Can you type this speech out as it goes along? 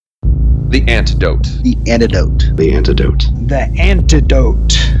The Antidote. The Antidote. The Antidote. The Antidote.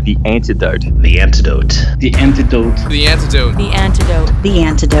 The Antidote. The Antidote. The Antidote. The Antidote. The Antidote. The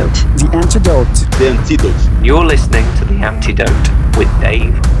Antidote. The Antidote. The Antidote. You're listening to The Antidote with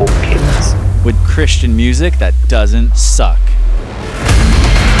Dave Hawkins. With Christian music that doesn't suck.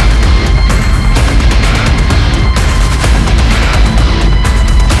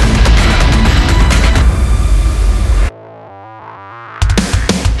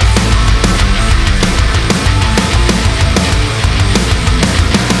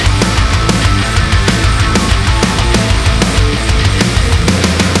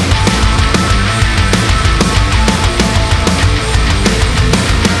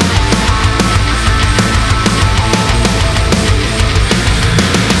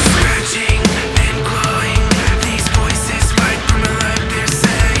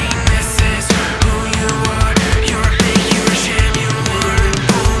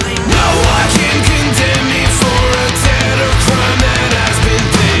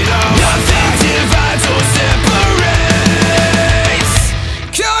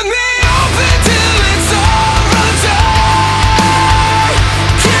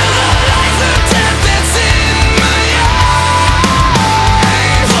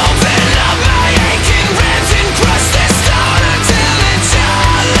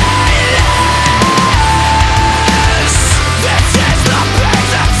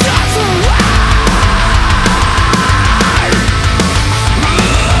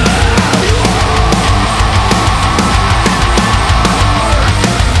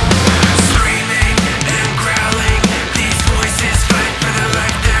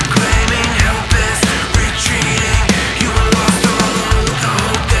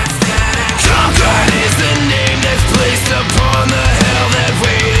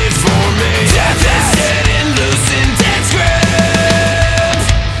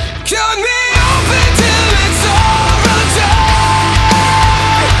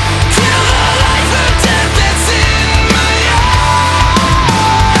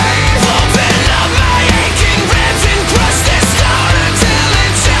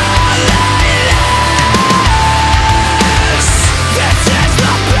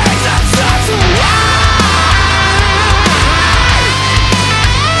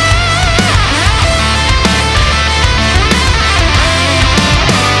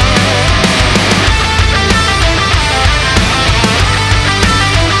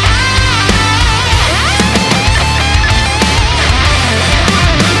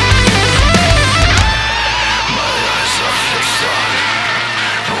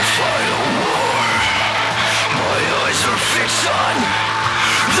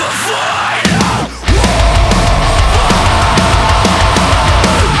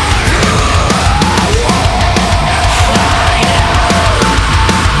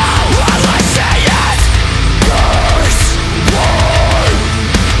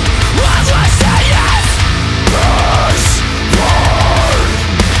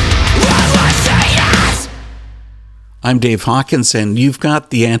 I'm Dave Hawkins, and you've got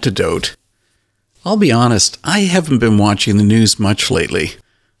The Antidote. I'll be honest, I haven't been watching the news much lately,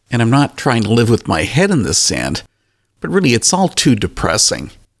 and I'm not trying to live with my head in the sand, but really it's all too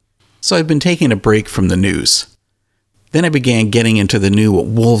depressing. So I've been taking a break from the news. Then I began getting into the new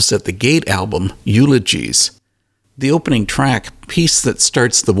Wolves at the Gate album, Eulogies. The opening track, Peace That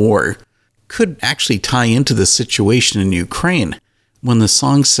Starts the War, could actually tie into the situation in Ukraine when the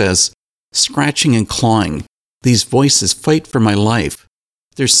song says, "Scratching and clawing, these voices fight for my life.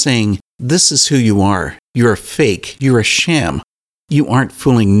 They're saying, this is who you are. You're a fake. You're a sham. You aren't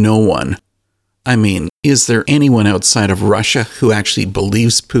fooling no one." I mean, is there anyone outside of Russia who actually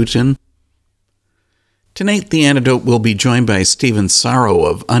believes Putin? Tonight, The Antidote will be joined by Stephen Sarro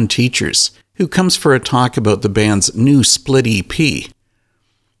of Unteachers, who comes for a talk about the band's new split EP.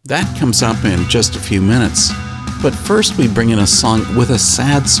 That comes up in just a few minutes. But first, we bring in a song with a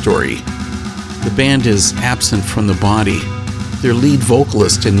sad story. The band is absent from the body. Their lead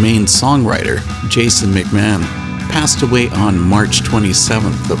vocalist and main songwriter, Jason McMahon, passed away on March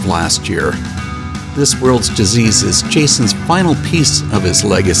 27th of last year. This World's Disease is Jason's final piece of his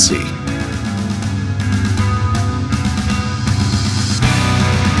legacy.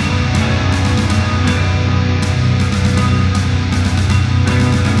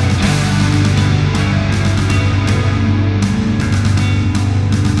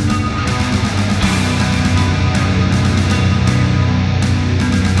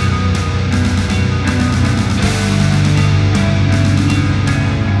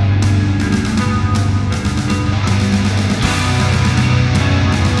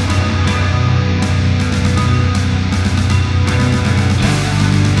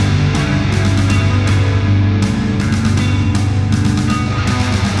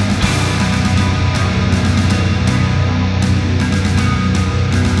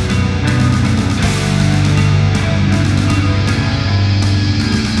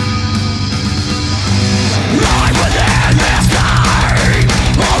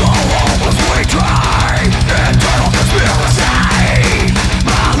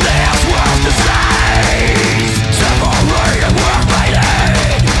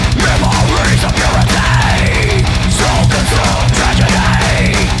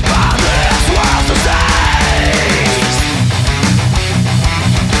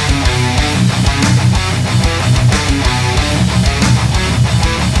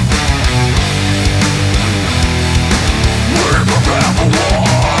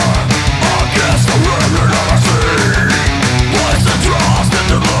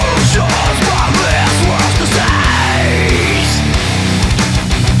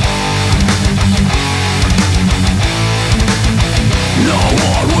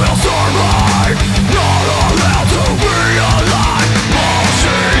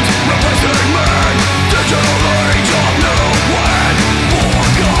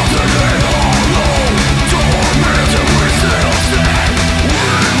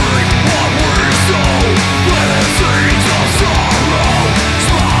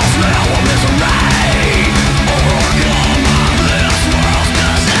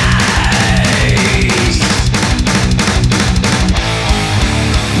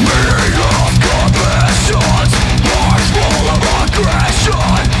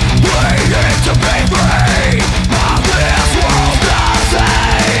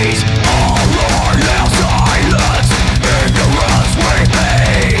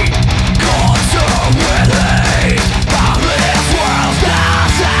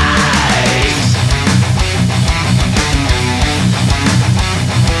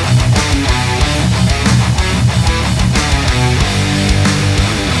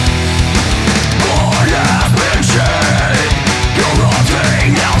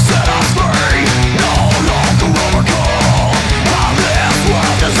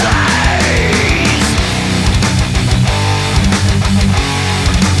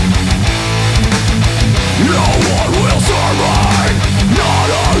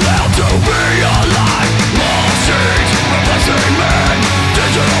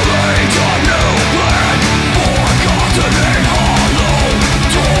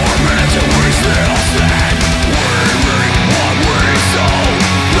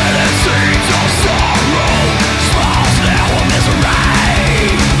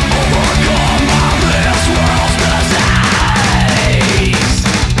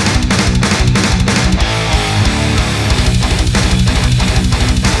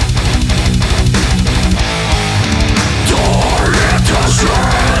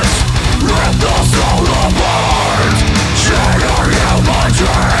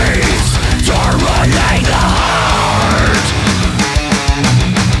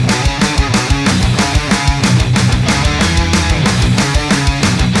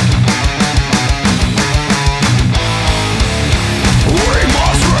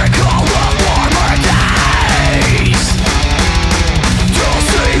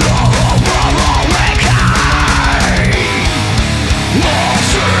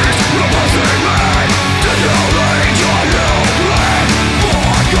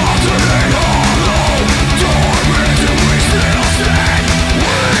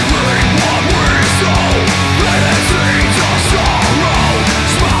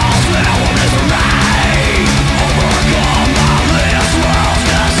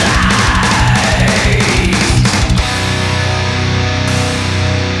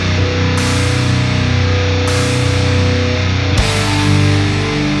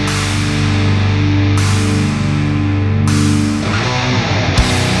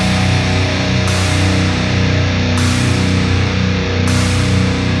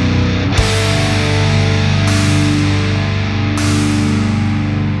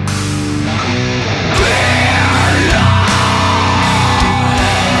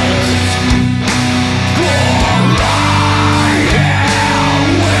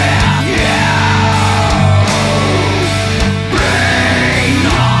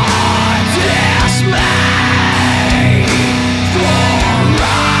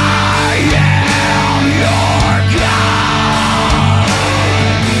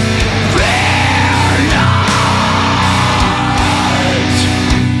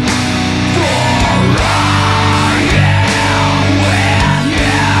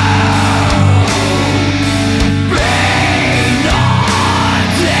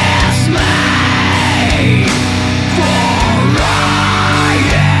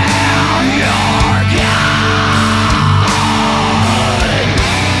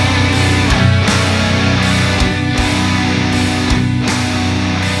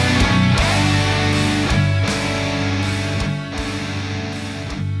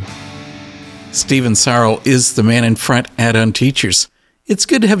 Stephen Sarro is the man in front at Unteachers. It's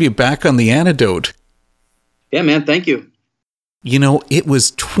good to have you back on the Antidote. Yeah, man, thank you. You know, it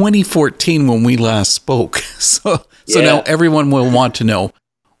was 2014 when we last spoke. So Yeah. now everyone will want to know,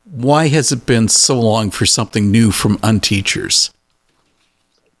 why has it been so long for something new from Unteachers?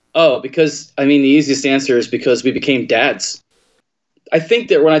 Oh, because, the easiest answer is because we became dads. I think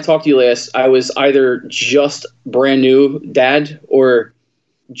that when I talked to you last, I was either just brand new dad or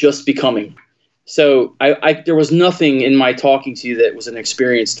just becoming. So there was nothing in my talking to you that was an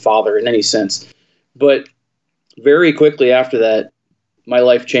experienced father in any sense. But very quickly after that, my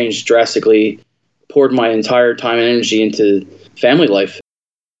life changed drastically, poured my entire time and energy into family life.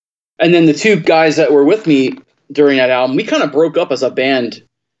 And then the two guys that were with me during that album, we kind of broke up as a band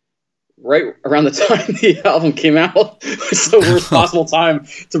right around the time the album came out. It's the worst possible time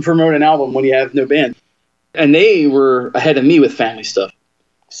to promote an album when you have no band. And they were ahead of me with family stuff.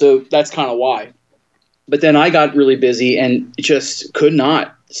 So that's kind of why. But then I got really busy and just could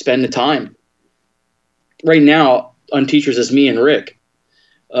not spend the time. Right now, Unteachers is me and Rick,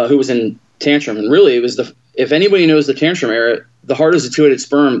 who was in Tantrum. And really, it was if anybody knows the Tantrum era, the Heart is a Two-Headed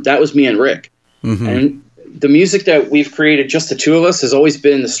Sperm, that was me and Rick. Mm-hmm. And the music that we've created, just the two of us, has always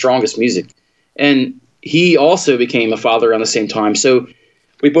been the strongest music. And he also became a father around the same time. So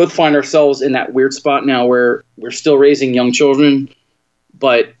we both find ourselves in that weird spot now where we're still raising young children,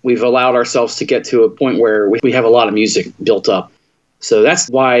 but we've allowed ourselves to get to a point where we have a lot of music built up. So that's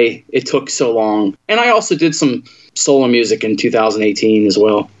why it took so long. And I also did some solo music in 2018 as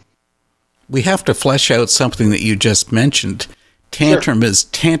well. We have to flesh out something that you just mentioned. Tantrum is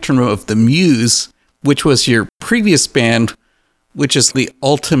Tantrum of the Muse, which was your previous band, which is the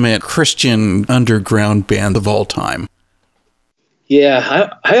ultimate Christian underground band of all time. Yeah,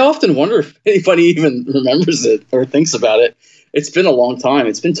 I often wonder if anybody even remembers it or thinks about it. It's been a long time.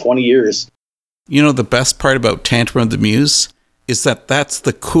 It's been 20 years. You know, the best part about Tantrum of the Muse is that that's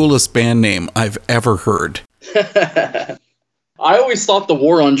the coolest band name I've ever heard. I always thought the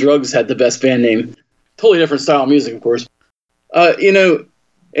War on Drugs had the best band name. Totally different style of music, of course. And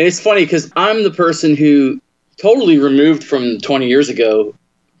it's funny because I'm the person who, totally removed from 20 years ago,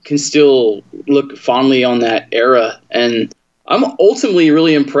 can still look fondly on that era. And I'm ultimately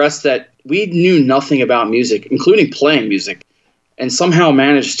really impressed that we knew nothing about music, including playing music, and somehow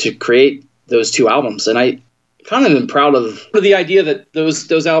managed to create those two albums. And I kind of am proud of the idea that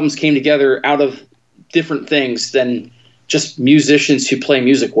those albums came together out of different things than just musicians who play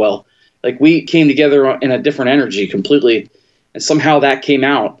music well. Like, we came together in a different energy completely, and somehow that came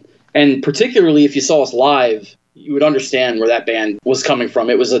out. And particularly if you saw us live, you would understand where that band was coming from.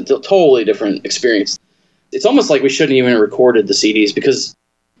 It was a totally different experience. It's almost like we shouldn't even have recorded the CDs because,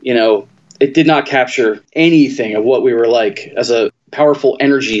 it did not capture anything of what we were like as a powerful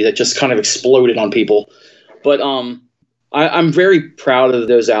energy that just kind of exploded on people. But I'm very proud of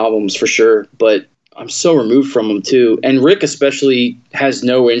those albums for sure, but I'm so removed from them too. And Rick especially has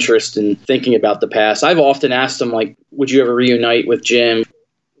no interest in thinking about the past. I've often asked him, like, would you ever reunite with Jim?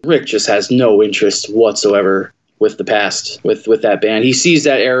 Rick just has no interest whatsoever with the past, with that band. He sees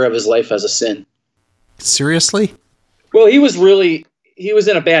that era of his life as a sin. Seriously? Well, he was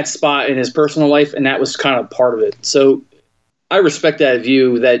in a bad spot in his personal life, and that was kind of part of it. So I respect that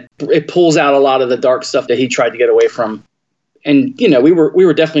view, that it pulls out a lot of the dark stuff that he tried to get away from. And, we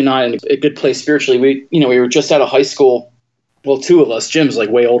were definitely not in a good place spiritually. We were just out of high school. Well, two of us. Jim's like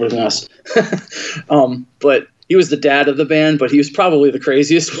way older than us. But he was the dad of the band, but he was probably the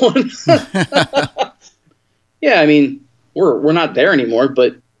craziest one. Yeah, we're not there anymore,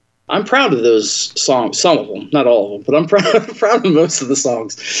 but I'm proud of those songs. Some of them, not all of them, but I'm proud of most of the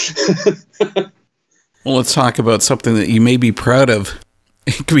songs. Well, let's talk about something that you may be proud of,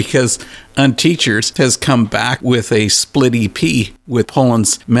 because Unteachers has come back with a split EP with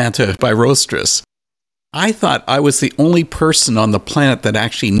Poland's Manta by Rostris. I thought I was the only person on the planet that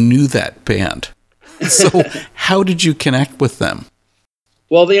actually knew that band. So how did you connect with them?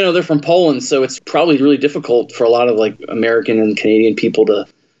 Well, they're from Poland, so it's probably really difficult for a lot of American and Canadian people to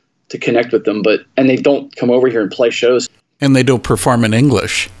connect with them, and they don't come over here and play shows. And they don't perform in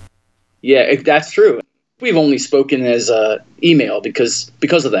English. Yeah, that's true. We've only spoken as email because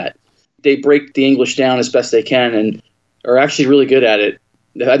of that. They break the English down as best they can and are actually really good at it.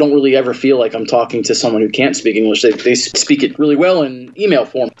 I don't really ever feel like I'm talking to someone who can't speak English. They speak it really well in email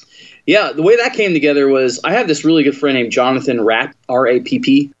form. Yeah, the way that came together was I have this really good friend named Jonathan Rapp,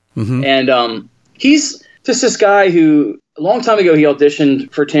 R-A-P-P. Mm-hmm. And he's just this guy who, a long time ago, he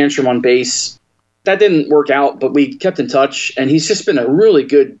auditioned for Tantrum on bass. That didn't work out, but we kept in touch. And he's just been a really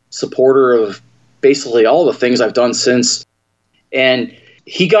good supporter of basically all the things I've done since. And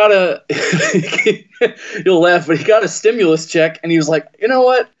he got a you'll laugh, but he got a stimulus check, and he was like, you know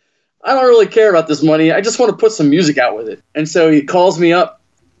what? I don't really care about this money. I just want to put some music out with it. And so he calls me up.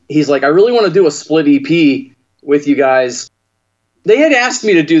 He's like, I really want to do a split EP with you guys. They had asked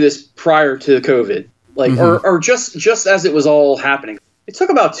me to do this prior to COVID, like, or just as it was all happening. It took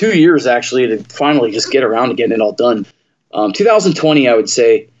about 2 years actually to finally just get around to getting it all done. 2020, I would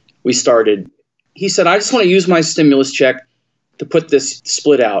say, we started. He said, I just want to use my stimulus check to put this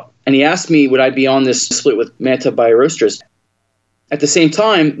split out. And he asked me, would I be on this split with Manta by Rostress? At the same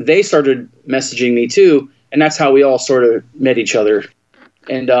time, they started messaging me too, and that's how we all sort of met each other.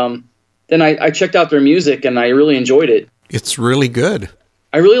 And then I checked out their music, and I really enjoyed it. It's really good.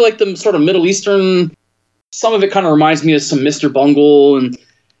 I really like the sort of Middle Eastern. Some of it kind of reminds me of some Mr. Bungle and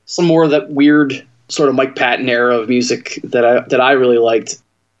some more of that weird sort of Mike Patton era of music that I really liked.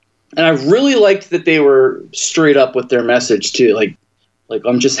 And I really liked that they were straight up with their message too. Like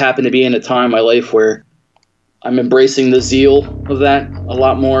I'm just happen to be in a time in my life where I'm embracing the zeal of that a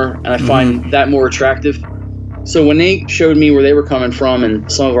lot more, and I find that more attractive. So when they showed me where they were coming from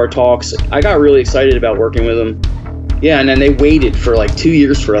and some of our talks, I got really excited about working with them. Yeah, and then they waited for like 2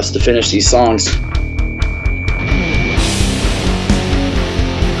 years for us to finish these songs.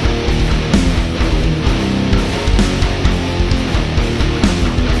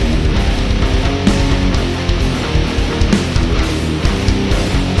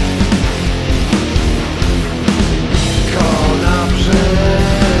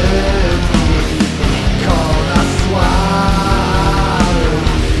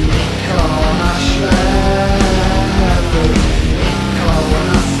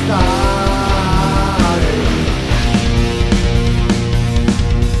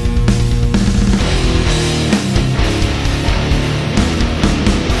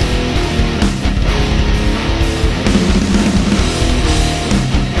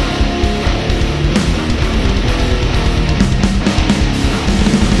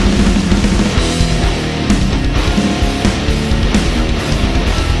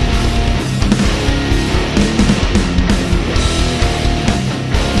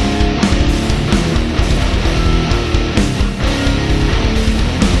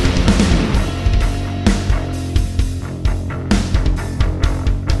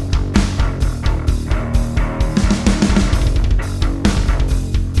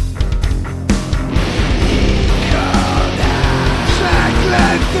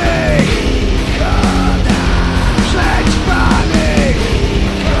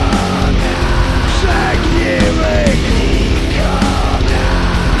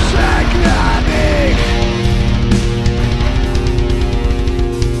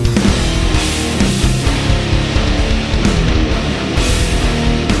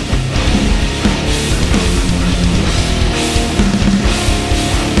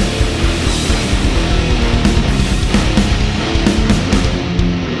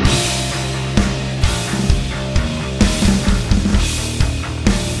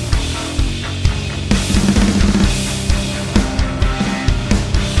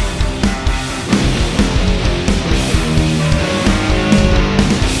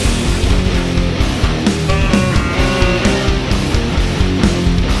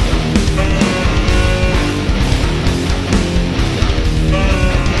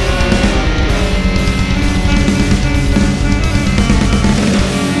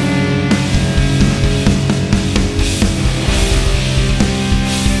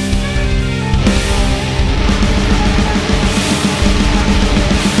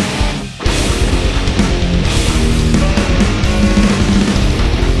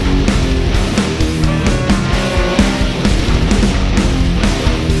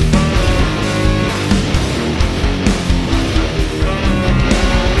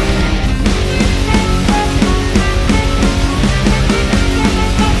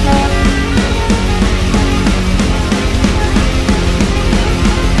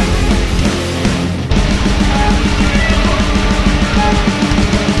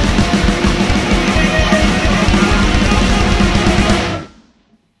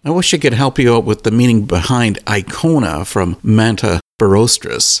 I wish I could help you out with the meaning behind Icona from Manta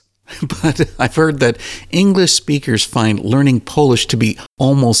Barostris, but I've heard that English speakers find learning Polish to be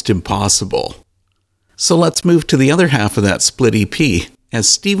almost impossible. So let's move to the other half of that split EP, as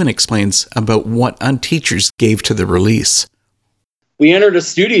Stephen explains about what Unteachers gave to the release. We entered a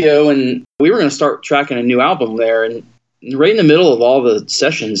studio and we were going to start tracking a new album there, and right in the middle of all the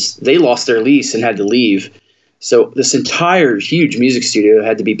sessions, they lost their lease and had to leave. So this entire huge music studio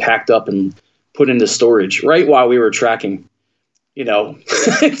had to be packed up and put into storage right while we were tracking. You know,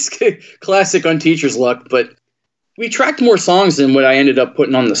 it's classic Unteachers luck, but We tracked more songs than what I ended up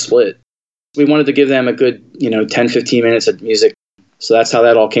putting on the split. We wanted to give them a good, 10, 15 minutes of music. So that's how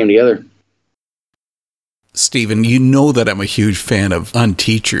that all came together. Stephen, you know that I'm a huge fan of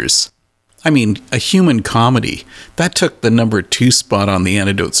Unteachers. I mean, a human comedy. That took the number 2 spot on the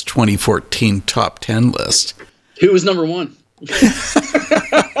Antidote's 2014 top 10 list. Who was number 1?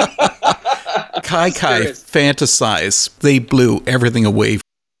 Kai Fantasize. They blew everything away.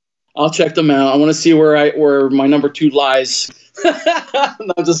 I'll check them out. I want to see where my number 2 lies.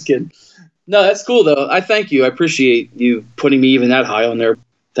 No, I'm just kidding. No, that's cool, though. I thank you. I appreciate you putting me even that high on there.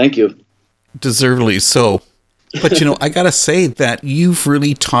 Thank you. Deservedly so. But, I got to say that you've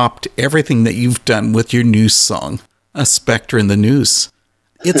really topped everything that you've done with your news song, A Spectre in the News.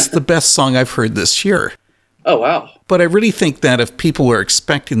 It's the best song I've heard this year. Oh, wow. But I really think that if people were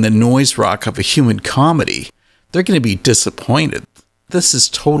expecting the noise rock of a human comedy, they're going to be disappointed. This is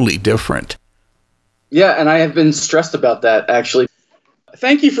totally different. Yeah, and I have been stressed about that, actually.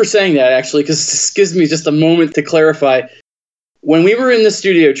 Thank you for saying that, actually, because this gives me just a moment to clarify. When we were in the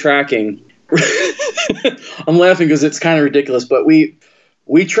studio tracking, I'm laughing because it's kind of ridiculous, but we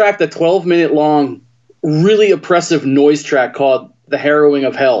tracked a 12-minute long, really oppressive noise track called The Harrowing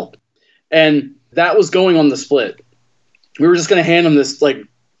of Hell. And that was going on the split. We were just going to hand them this like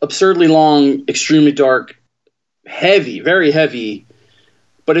absurdly long, extremely dark, heavy, very heavy,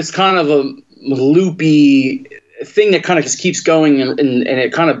 but it's kind of a loopy thing that kind of just keeps going and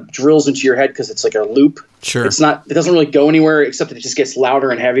it kind of drills into your head because it's like a loop. Sure. It doesn't really go anywhere except that it just gets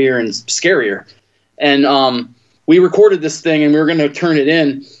louder and heavier and scarier. And we recorded this thing and we were going to turn it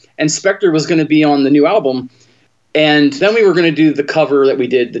in, and Spectre was going to be on the new album. And then we were going to do the cover that we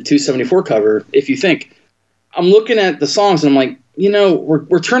did, the 274 cover, If You Think. I'm looking at the songs and I'm like,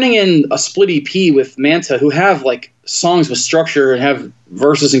 we're turning in a split EP with Manta, who have like songs with structure and have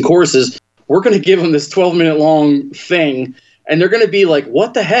verses and choruses. We're going to give them this 12-minute long thing, and they're going to be like,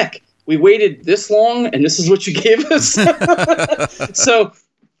 what the heck? We waited this long, and this is what you gave us? So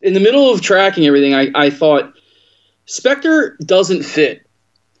in the middle of tracking everything, I thought, Spectre doesn't fit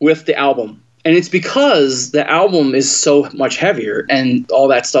with the album. And it's because the album is so much heavier, and all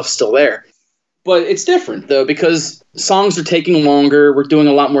that stuff's still there. But it's different, though, because songs are taking longer. We're doing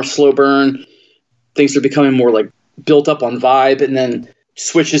a lot more slow burn. Things are becoming more like built up on vibe, and then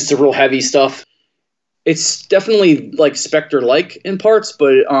switches to real heavy stuff. It's definitely like Spectre-like in parts,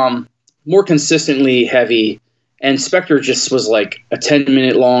 but more consistently heavy. And Spectre just was like a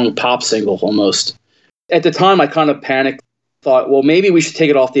 10-minute long pop single almost. At the time, I kind of panicked, thought, well, maybe we should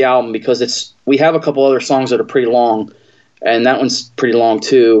take it off the album because we have a couple other songs that are pretty long, and that one's pretty long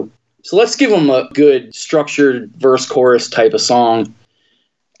too. So let's give them a good structured verse chorus type of song,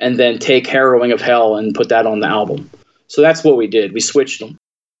 and then take Harrowing of Hell and put that on the album. So that's what we did. We switched them.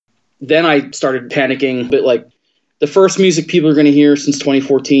 Then I started panicking, but like the first music people are going to hear since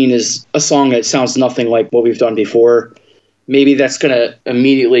 2014 is a song that sounds nothing like what we've done before. Maybe that's going to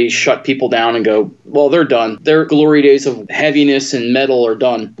immediately shut people down and go, well, they're done. Their glory days of heaviness and metal are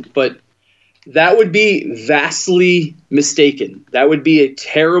done. But that would be vastly mistaken. That would be a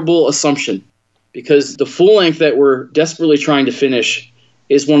terrible assumption, because the full length that we're desperately trying to finish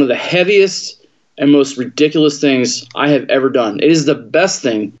is one of the heaviest and most ridiculous things I have ever done. It is the best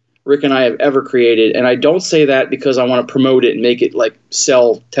thing Rick and I have ever created, and I don't say that because I want to promote it and make it like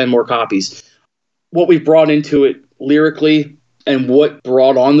sell 10 more copies. What we brought into it lyrically and what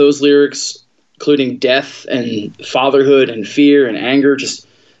brought on those lyrics, including death and fatherhood and fear and anger, just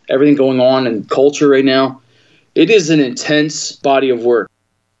everything going on in culture right now, it is an intense body of work.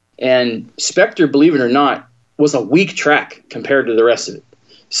 And Spectre, believe it or not, was a weak track compared to the rest of it.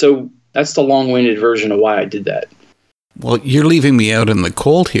 So that's the long-winded version of why I did that. Well, you're leaving me out in the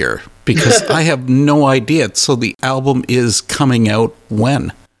cold here because I have no idea. So the album is coming out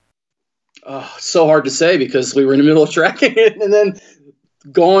when? Oh, it's so hard to say because we were in the middle of tracking it and then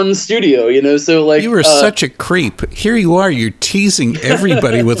gone studio, so like... You were such a creep. Here you are, you're teasing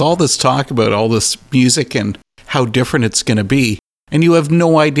everybody with all this talk about all this music and how different it's going to be. And you have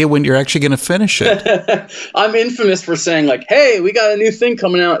no idea when you're actually going to finish it. I'm infamous for saying like, hey, we got a new thing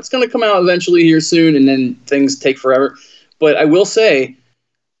coming out. It's going to come out eventually here soon. And then things take forever. But I will say,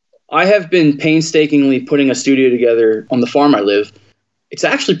 I have been painstakingly putting a studio together on the farm I live. It's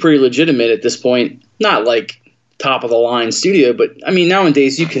actually pretty legitimate at this point. Not like top of the line studio, but I mean,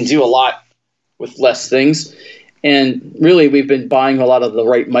 nowadays you can do a lot with less things. And really, we've been buying a lot of the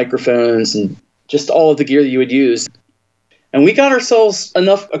right microphones and just all of the gear that you would use. And we got ourselves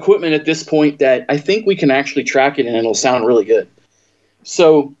enough equipment at this point that I think we can actually track it and it'll sound really good.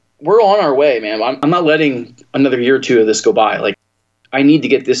 So we're on our way, man. I'm not letting another year or two of this go by. Like, I need to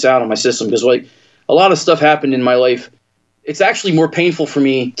get this out on my system because like a lot of stuff happened in my life. It's actually more painful for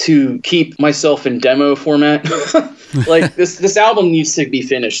me to keep myself in demo format. Like this album needs to be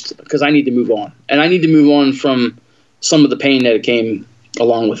finished because I need to move on, and I need to move on from some of the pain that came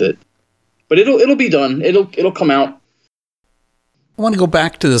along with it. But it'll be done. It'll come out. I want to go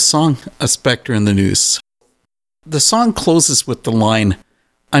back to the song "A Spectre in the News." The song closes with the line,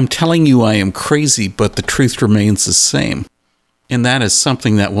 "I'm telling you I am crazy, but the truth remains the same. And that is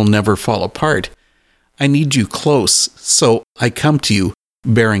something that will never fall apart. I need you close, so I come to you,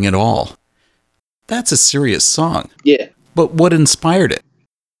 bearing it all." That's a serious song. Yeah. But what inspired it?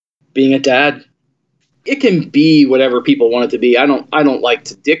 Being a dad. It can be whatever people want it to be. I don't like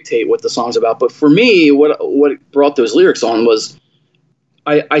to dictate what the song's about, but for me, what brought those lyrics on was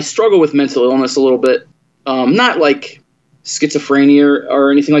I struggle with mental illness a little bit. Not like schizophrenia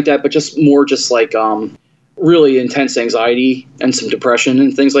or anything like that, but just more like really intense anxiety and some depression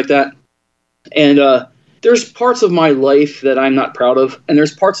and things like that. And there's parts of my life that I'm not proud of, and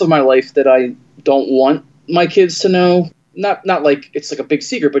there's parts of my life that I don't want my kids to know. Not like it's like a big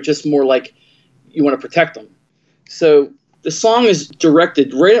secret, but just more like you want to protect them. So the song is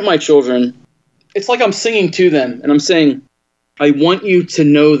directed right at my children. It's like I'm singing to them, and I'm saying, I want you to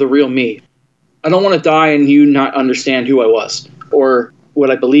know the real me. I don't want to die and you not understand who I was or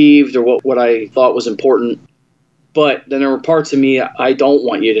what I believed or what I thought was important. But then there were parts of me I don't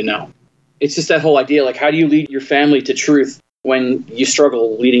want you to know. It's just that whole idea, like, how do you lead your family to truth when you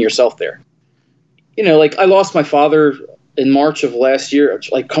struggle leading yourself there? You know, like, I lost my father in March of last year,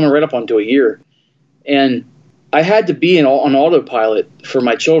 like coming right up onto a year. And I had to be on autopilot for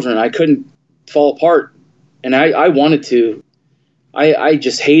my children. I couldn't fall apart. And I wanted to. I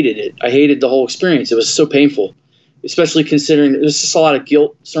just hated it. I hated the whole experience. It was so painful, especially considering there's just a lot of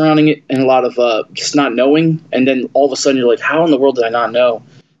guilt surrounding it and a lot of just not knowing. And then all of a sudden you're like, how in the world did I not know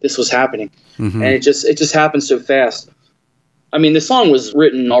this was happening? Mm-hmm. And it just happened so fast. I mean, the song was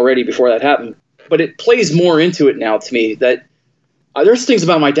written already before that happened, but it plays more into it now to me that there's things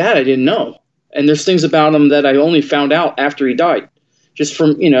about my dad I didn't know. And there's things about him that I only found out after he died, just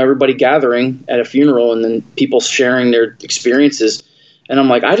from, everybody gathering at a funeral and then people sharing their experiences. And I'm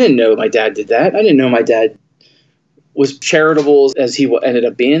like, I didn't know my dad did that. I didn't know my dad was charitable as he ended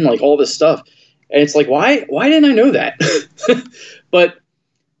up being, like all this stuff. And it's like, why didn't I know that? But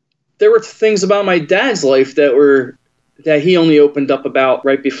there were things about my dad's life that he only opened up about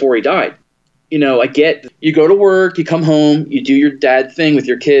right before he died. I get you go to work, you come home, you do your dad thing with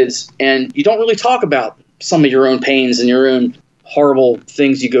your kids, and you don't really talk about some of your own pains and your own horrible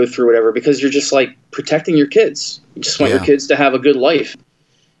things you go through, whatever, because you're just like protecting your kids. You just want your kids to have a good life.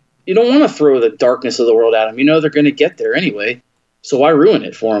 You don't want to throw the darkness of the world at them. They're going to get there anyway. So why ruin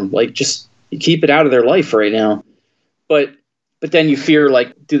it for them? Like, just keep it out of their life right now. But then you fear,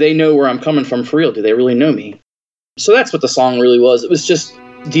 like, do they know where I'm coming from for real? Do they really know me? So that's what the song really was. It was just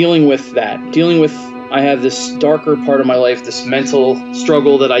dealing with that. I have this darker part of my life, this mental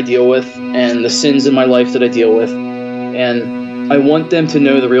struggle that I deal with, and the sins in my life that I deal with. And I want them to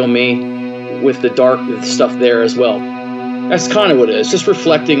know the real me with the dark stuff there as well. That's kind of what it is. Just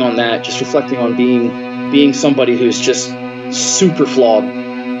reflecting on that, just reflecting on being somebody who's just super flawed,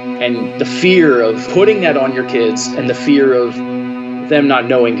 and the fear of putting that on your kids and the fear of them not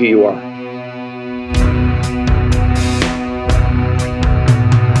knowing who you are.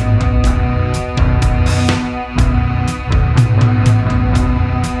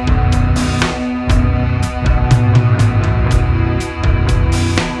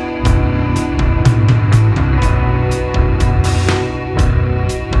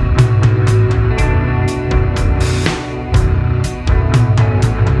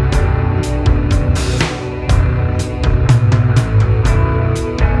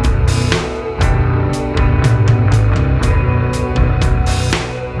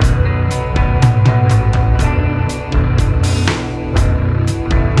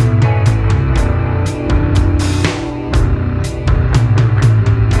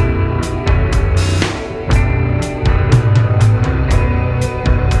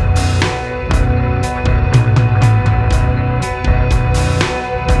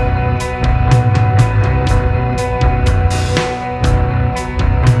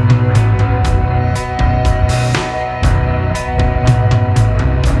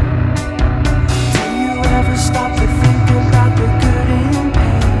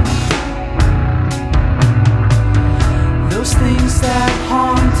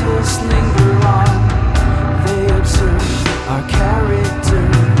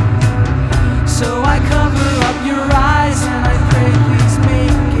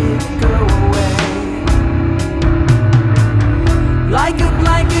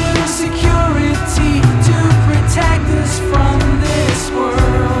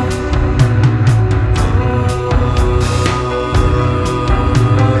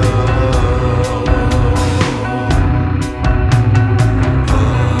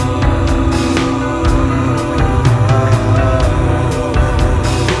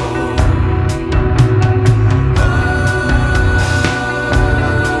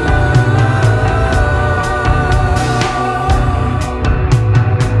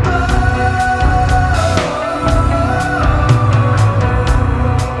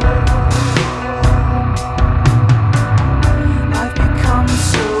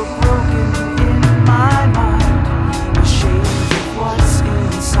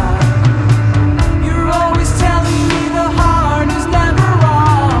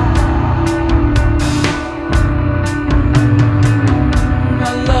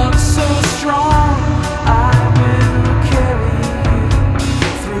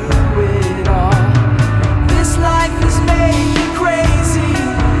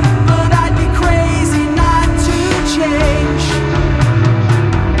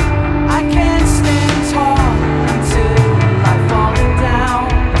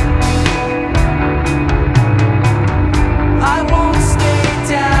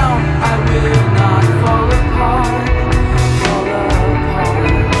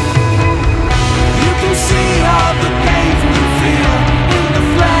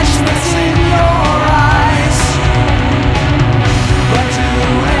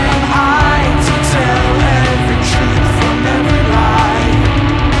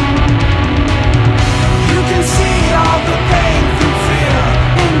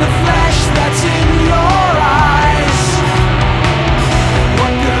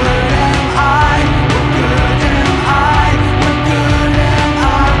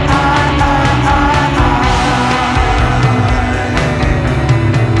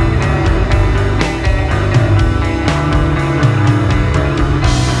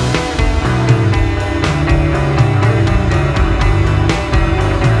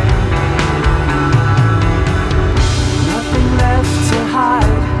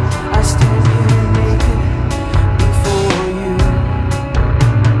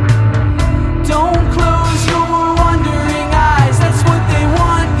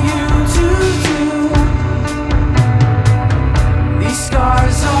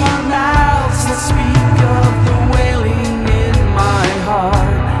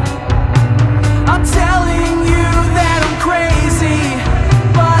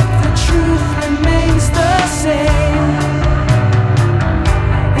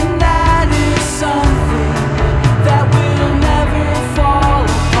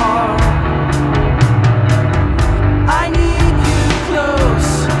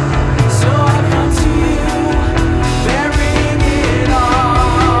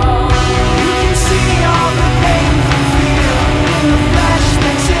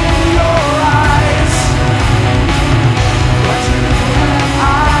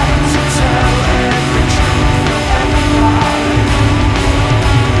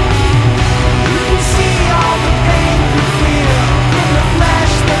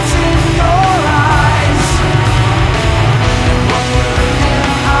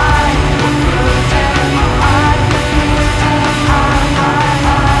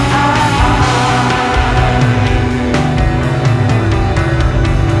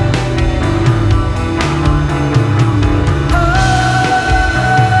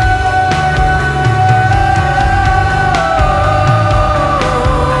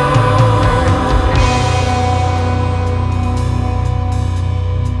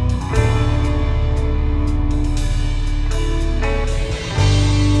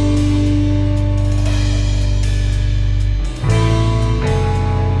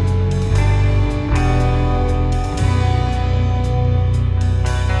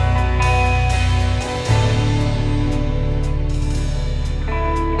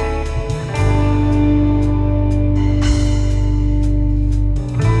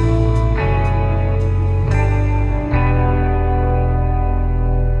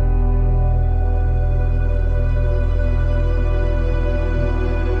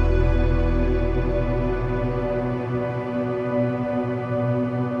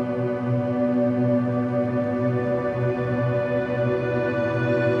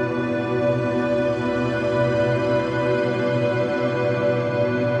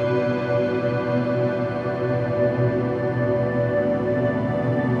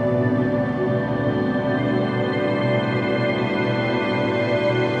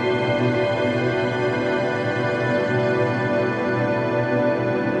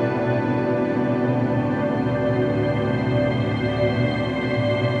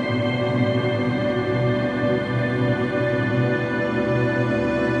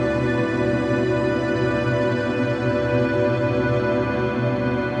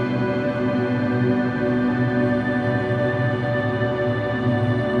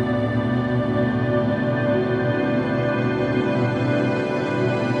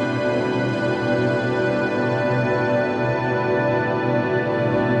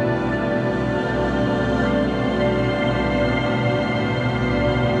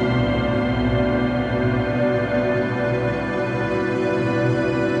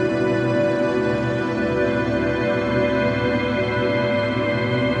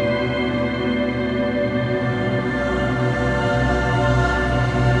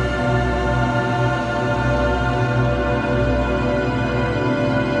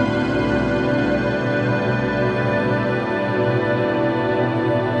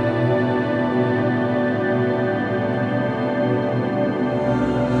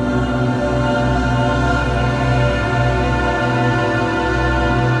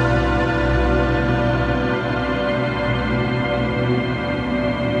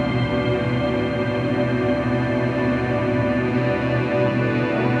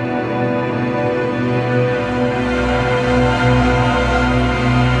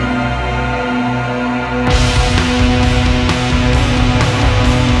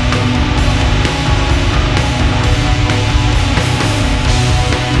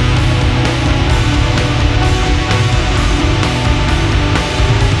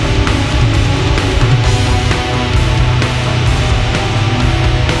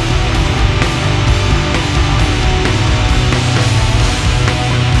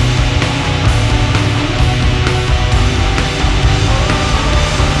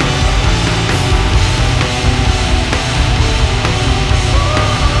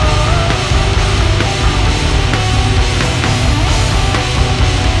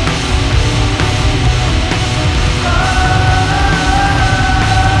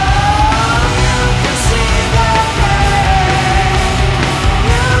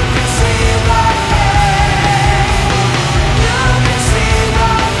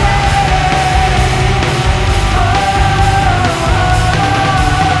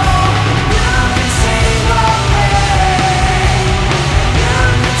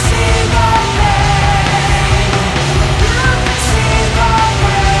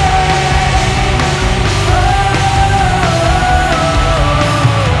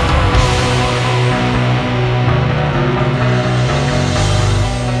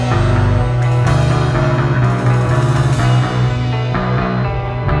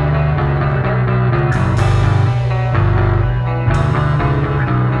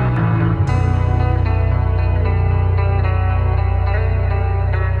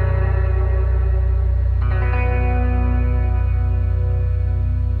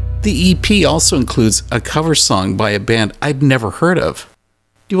 The EP also includes a cover song by a band I'd never heard of.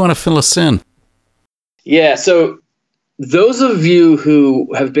 Do you want to fill us in? Yeah, so those of you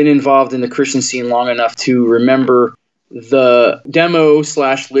who have been involved in the Christian scene long enough to remember the demo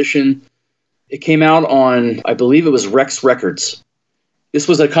 / listen, it came out on, I believe it was Rex Records. This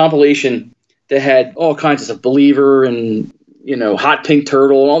was a compilation that had all kinds of Believer and, Hot Pink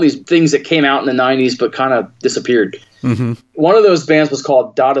Turtle and all these things that came out in the 90s but kind of disappeared. Mm-hmm. One of those bands was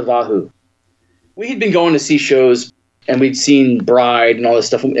called Dadavahu. We had been going to see shows and we'd seen Bride and all this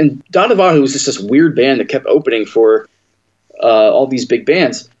stuff. And Dadavahu was just this weird band that kept opening for all these big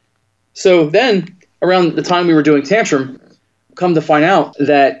bands. So then, around the time we were doing Tantrum, come to find out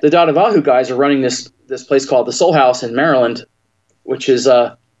that the Dadavahu guys are running this place called the Soul House in Maryland, which is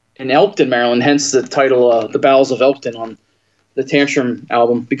in Elkton, Maryland, hence the title The Bowels of Elkton on the Tantrum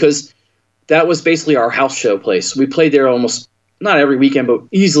album, because that was basically our house show place. We played there almost, not every weekend, but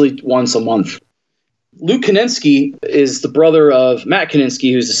easily once a month. Luke Kaninsky is the brother of Matt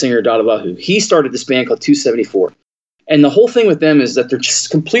Kaninsky, who's the singer of Dadavahu. He started this band called 274. And the whole thing with them is that they're just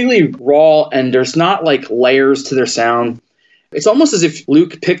completely raw and there's not like layers to their sound. It's almost as if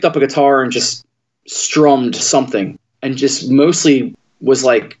Luke picked up a guitar and just strummed something and just mostly was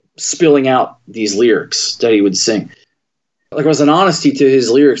like spilling out these lyrics that he would sing. Like, there was an honesty to his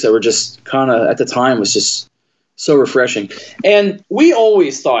lyrics that were just kind of, at the time, was just so refreshing. And we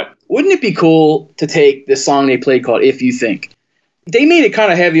always thought, wouldn't it be cool to take this song they played called If You Think? They made it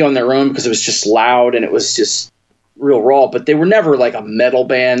kind of heavy on their own because it was just loud and it was just real raw, but they were never like a metal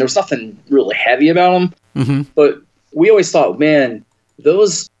band. There was nothing really heavy about them. Mm-hmm. But we always thought, man,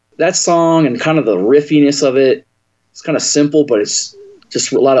 that song and kind of the riffiness of it, it's kind of simple, but it's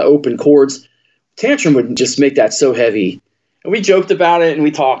just a lot of open chords. Tantrum would just make that so heavy. And we joked about it and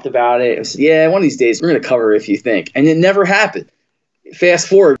we talked about it. And said, yeah, one of these days we're going to cover If You Think. And it never happened. Fast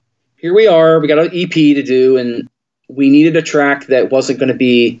forward, here we are. We got an EP to do, and we needed a track that wasn't going to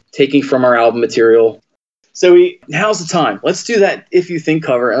be taking from our album material. So now's the time. Let's do that If You Think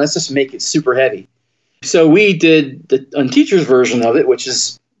cover, and let's just make it super heavy. So we did the Unteachers version of it, which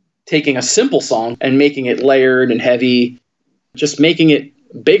is taking a simple song and making it layered and heavy, just making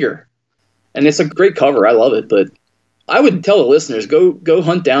it bigger. And it's a great cover. I love it. But I would tell the listeners, go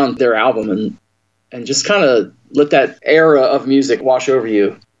hunt down their album and just kind of let that era of music wash over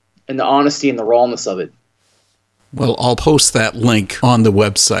you and the honesty and the rawness of it. Well, I'll post that link on the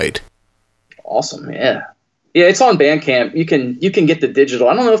website. Awesome, yeah. Yeah, it's on Bandcamp. You can get the digital.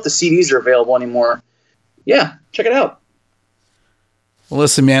 I don't know if the CDs are available anymore. Yeah, check it out. Well,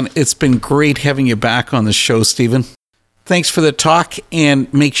 listen, man, it's been great having you back on the show, Stephen. Thanks for the talk,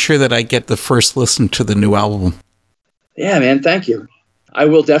 and make sure that I get the first listen to the new album. Yeah, man, thank you. I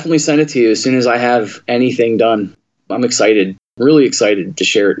will definitely send it to you as soon as I have anything done. I'm excited, really excited to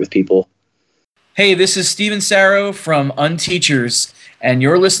share it with people. Hey, this is Stephen Sarro from Unteachers, and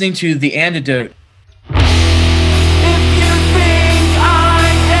you're listening to The Antidote.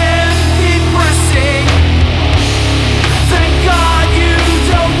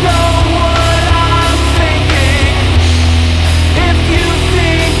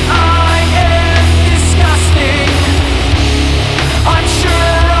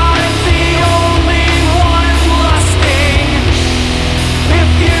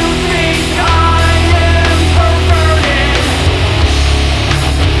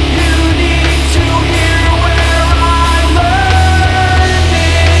 To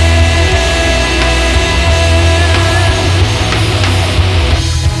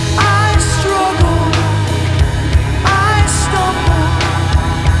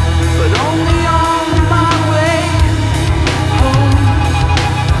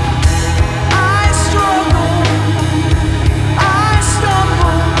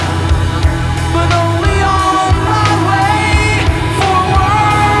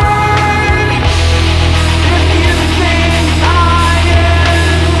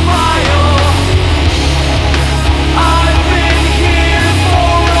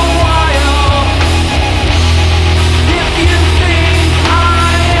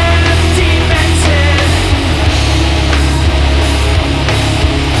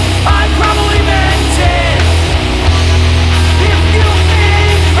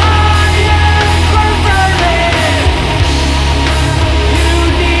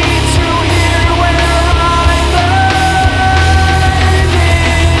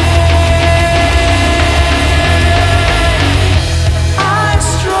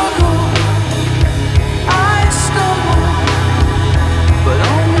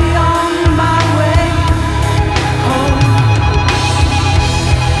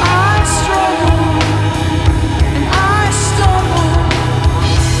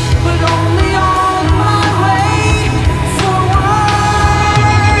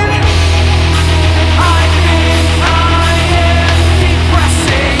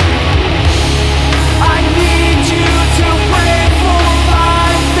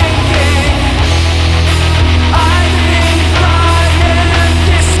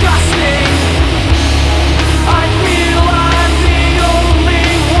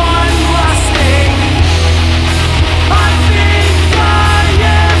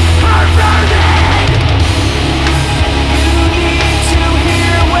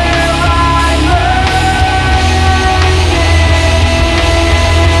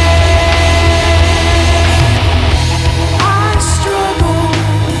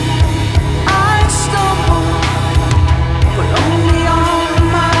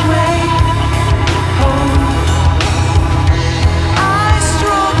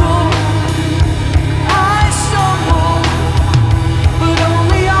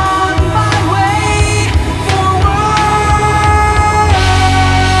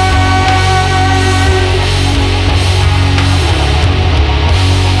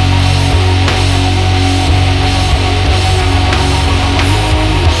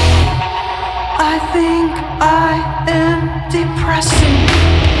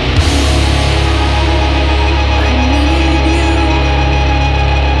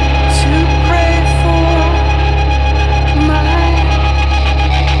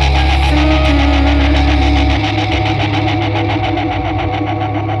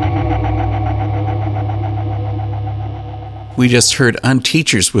We just heard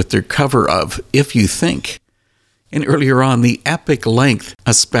Unteachers with their cover of If You Think. And earlier on, the epic length,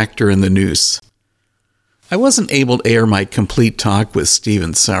 A Spectre in the Noose. I wasn't able to air my complete talk with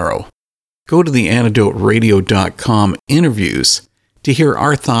Stephen Sarro. Go to the antidoteradio.com interviews to hear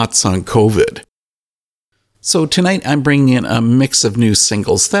our thoughts on COVID. So tonight I'm bringing in a mix of new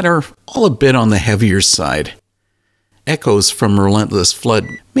singles that are all a bit on the heavier side. Echoes from Relentless Flood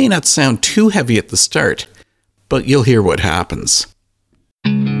may not sound too heavy at the start, but you'll hear what happens.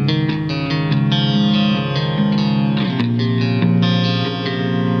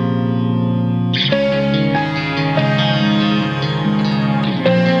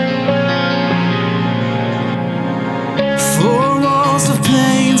 Four walls of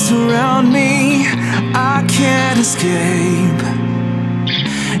pain surround me, I can't escape.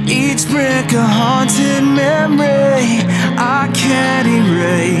 Each brick a haunted memory I can't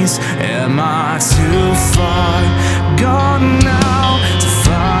erase. Am I too far gone now to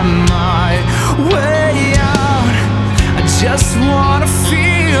find my way out? I just wanna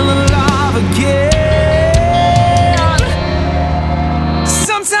feel alive again.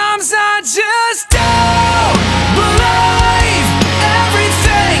 Sometimes I just don't believe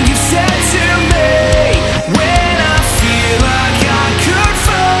everything you said to me. When I feel like I could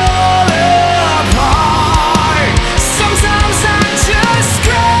fall apart, sometimes I just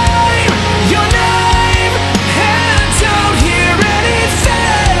scream your name and don't hear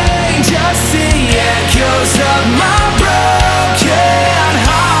anything. Just the echoes of my broken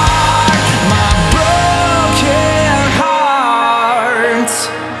heart, my broken heart.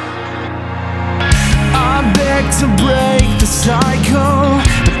 I beg to break the cycle,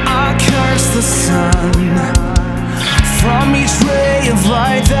 but I curse the sun. From each ray of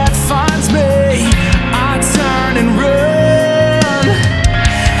light that finds me, I turn and run.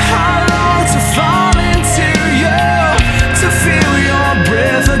 I long to fall into you, to feel your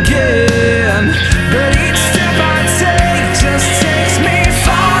breath again. But each step I take just takes me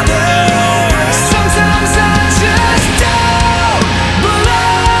farther. Sometimes I just don't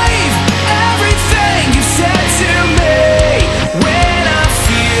believe everything you said to me. When I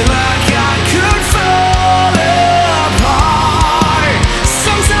feel like I could fall apart,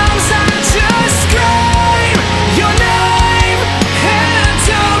 sometimes I just scream your name and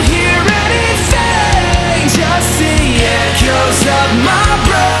don't hear anything. Just the echoes of my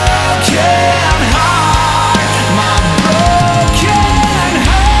broken heart, my broken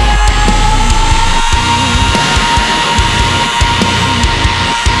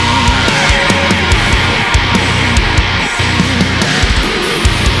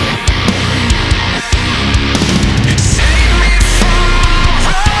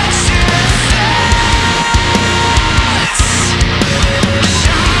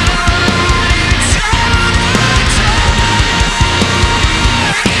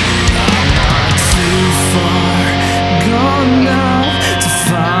too far gone now to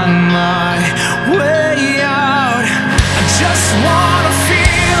find my way out. I just wanna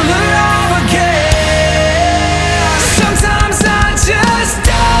feel alive again. Sometimes I just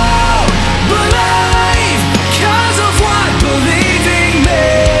don't believe 'cause of what believing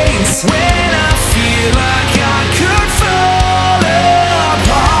means. When I feel like I could fall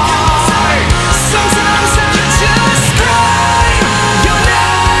apart, sometimes I just scream your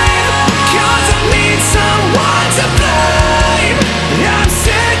name 'cause I need someone to blame. I'm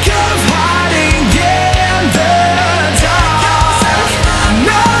sick of hiding in the dark. I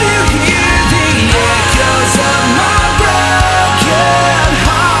know you hear the echoes of my broken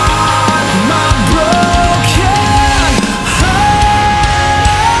heart, my broken heart.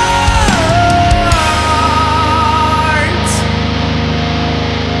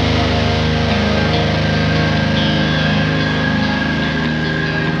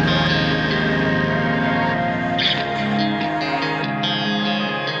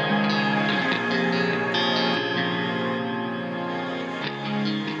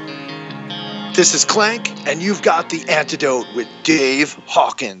 This is Clank, and you've got the Antidote with Dave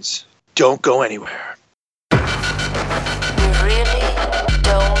Hawkins. Don't go anywhere. We really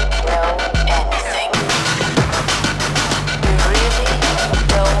don't know anything. We really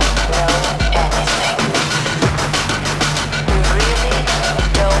don't know anything. We really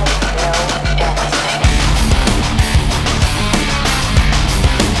don't know anything.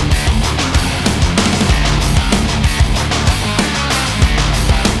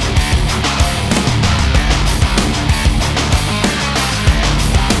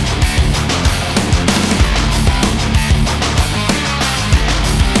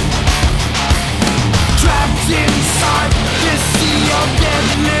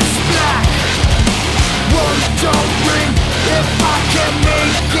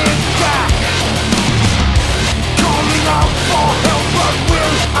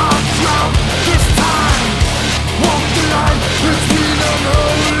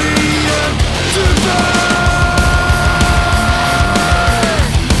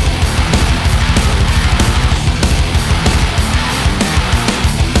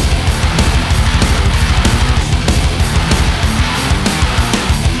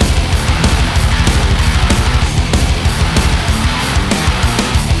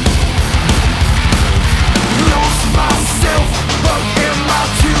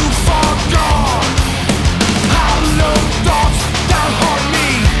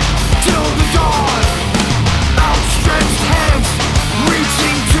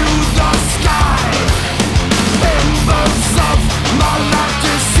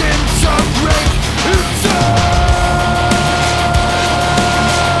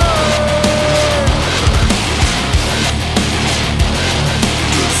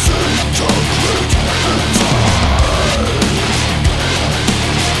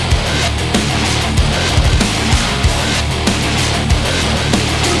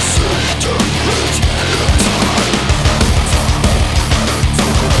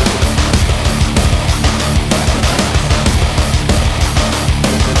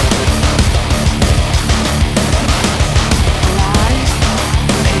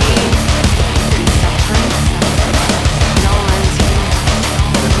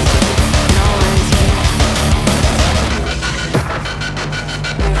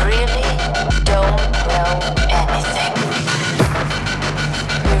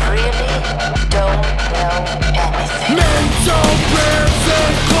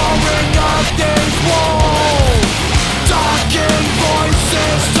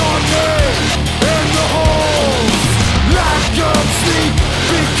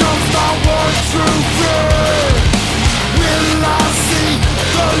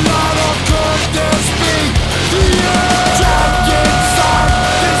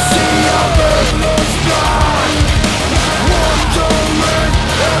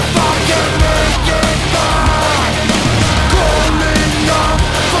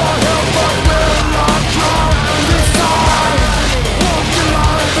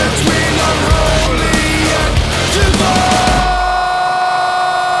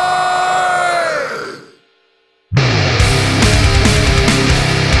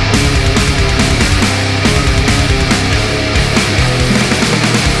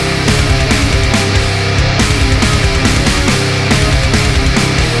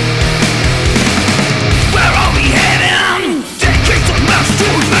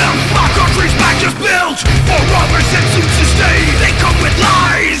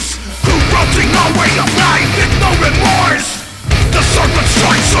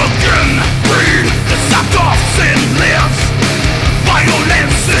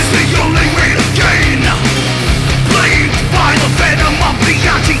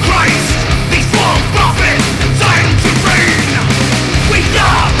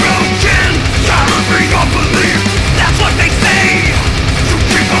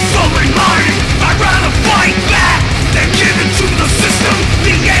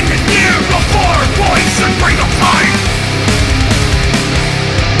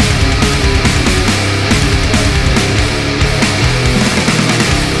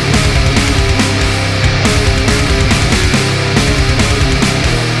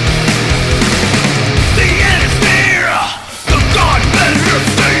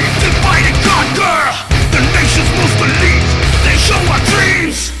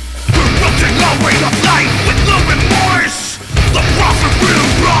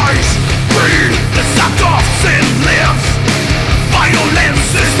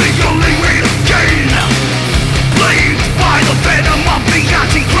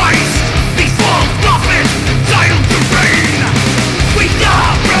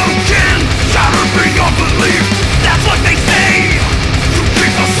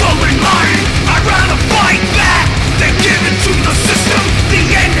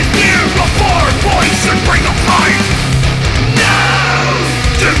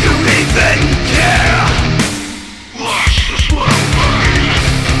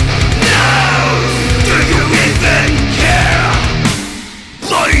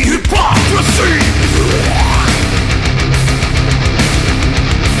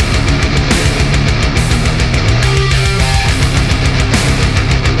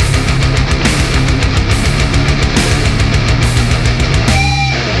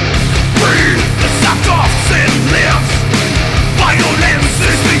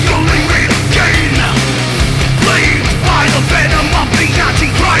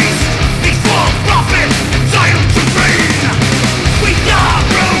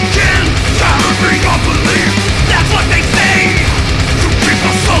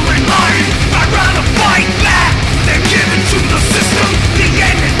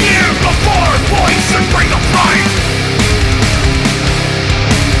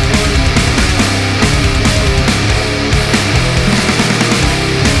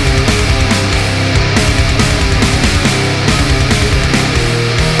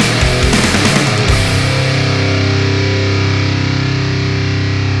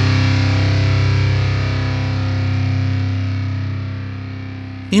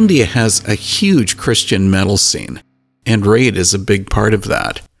 India has a huge Christian metal scene, and Raid is a big part of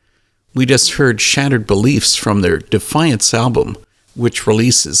that. We just heard Shattered Beliefs from their Defiance album, which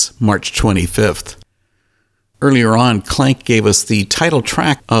releases March 25th. Earlier on, Clank gave us the title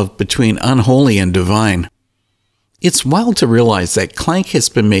track of Between Unholy and Divine. It's wild to realize that Clank has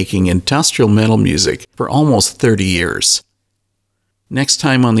been making industrial metal music for almost 30 years. Next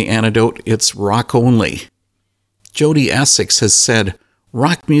time on The Antidote, it's rock only. Jody Essex has said,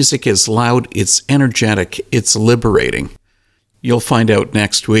 rock music is loud, it's energetic, it's liberating. You'll find out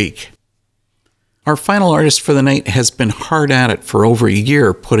next week. Our final artist for the night has been hard at it for over a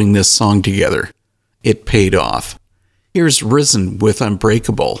year putting this song together. It paid off. Here's Risen with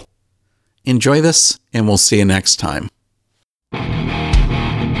Unbreakable. Enjoy this, and we'll see you next time.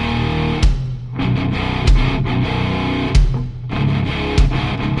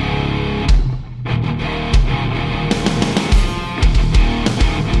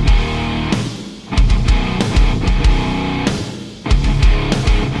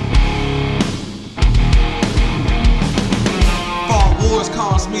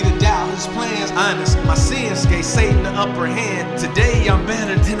 Honest, my sins gave Satan the upper hand. Today I'm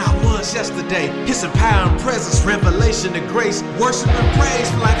better than I was yesterday. His power and presence, revelation and grace. Worship and praise,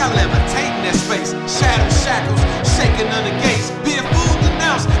 feel like I levitate in that space. Shattered shackles, shaking under gates. Being fooled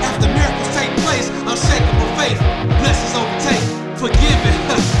denounced after miracles take place. Unshakable faith, blessings overtake. Forgiven,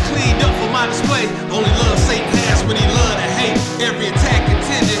 cleaned up for my display. Only love Satan has when he love to hate. Every attack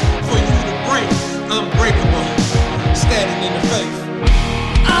intended for you to break. Unbreakable, standing in the faith.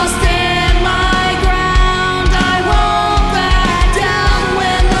 I'll stand my ground, I won't back down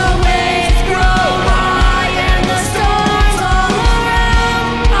when the waves grow high and the storms all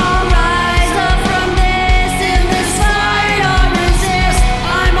around. I'll rise up from this, in this fight I'll resist.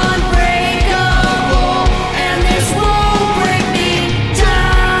 I'm unbreakable and this won't break me down.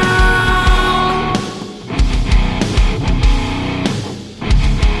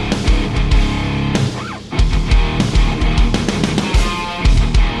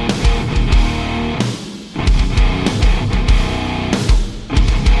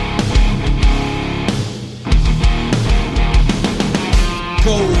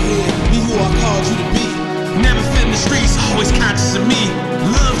 Go ahead, be who I called you to be. Never fit in the streets, always conscious of me.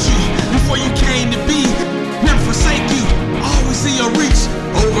 Loved you before you came to be. Never forsake you, always in your reach.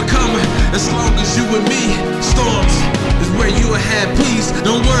 Overcoming as long as you with me. Storms is where you will have peace.